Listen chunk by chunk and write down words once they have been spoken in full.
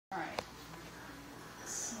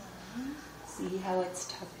See how it's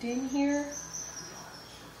tucked in here?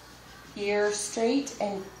 Ear straight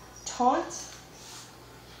and taut.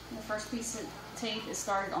 The first piece of tape is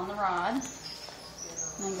started on the rod. And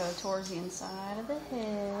then go towards the inside of the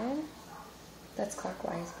head. That's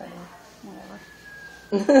clockwise, buddy.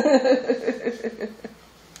 Whatever.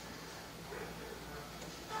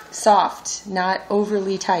 Soft, not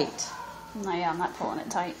overly tight. No, yeah, I'm not pulling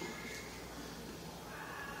it tight.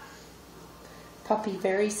 Puppy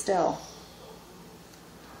very still.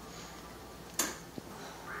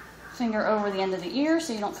 Finger over the end of the ear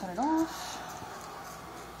so you don't cut it off.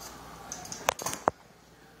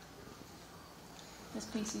 This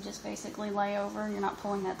piece you just basically lay over. You're not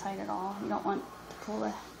pulling that tight at all. You don't want to pull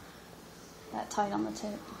that tight on the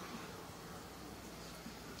tip.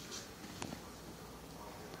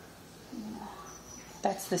 Yeah.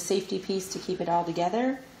 That's the safety piece to keep it all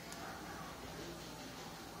together.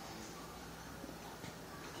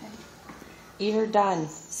 Okay. Ear done.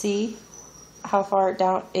 See how far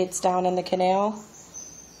it's down in the canal?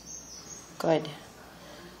 Good.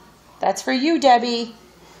 That's for you, Debbie.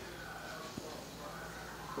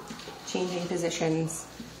 Changing positions.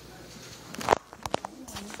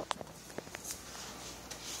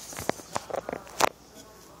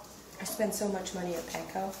 I spend so much money at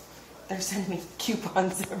Petco. They're sending me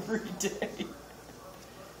coupons every day.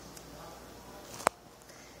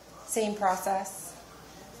 Same process.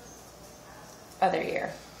 Other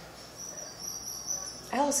ear.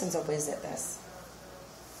 Allison's a whiz at this.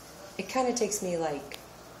 It kind of takes me like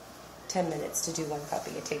 10 minutes to do one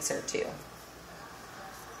puppy. It takes her 2.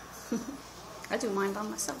 I do mine by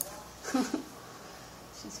myself.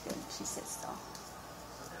 She's good. She sits still.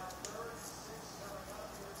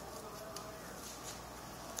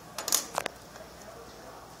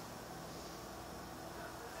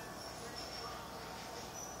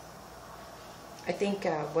 I think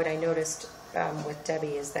what I noticed with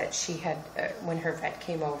Debbie is that she had, when her vet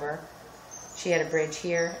came over, she had a bridge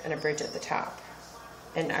here and a bridge at the top.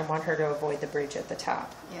 And I want her to avoid the bridge at the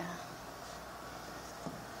top. Yeah.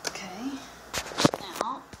 Okay.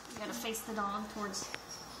 Now, you gotta face the dog towards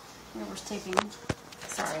whoever's taping.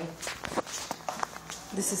 Sorry.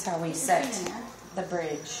 This is how we set the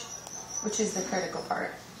bridge, which is the critical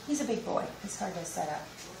part. He's a big boy. He's hard to set up.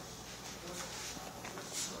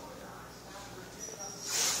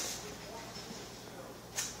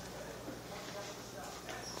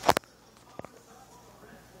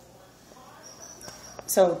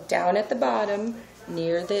 So down at the bottom,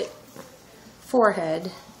 near the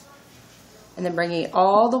forehead, and then bringing it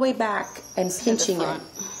all the way back and pinching it,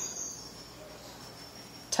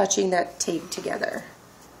 touching that tape together.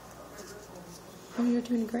 Oh, you're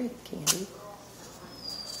doing great, Candy.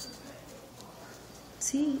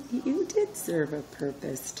 See, you did serve a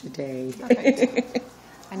purpose today.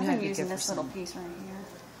 I'm using this little piece right here.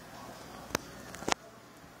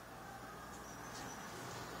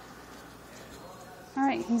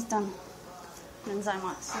 Alright, he's done. And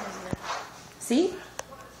Zymox. See?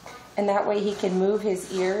 And that way he can move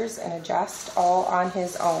his ears and adjust all on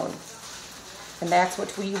his own. And that's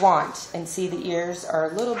what we want. And see, the ears are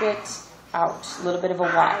a little bit out, a little bit of a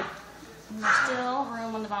Y. And there's still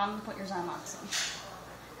room on the bottom to put your Zymox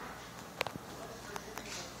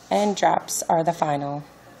in. And drops are the final.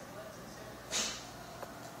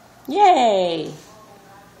 Yay!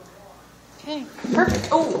 Okay. Perfect.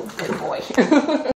 Oh, good boy.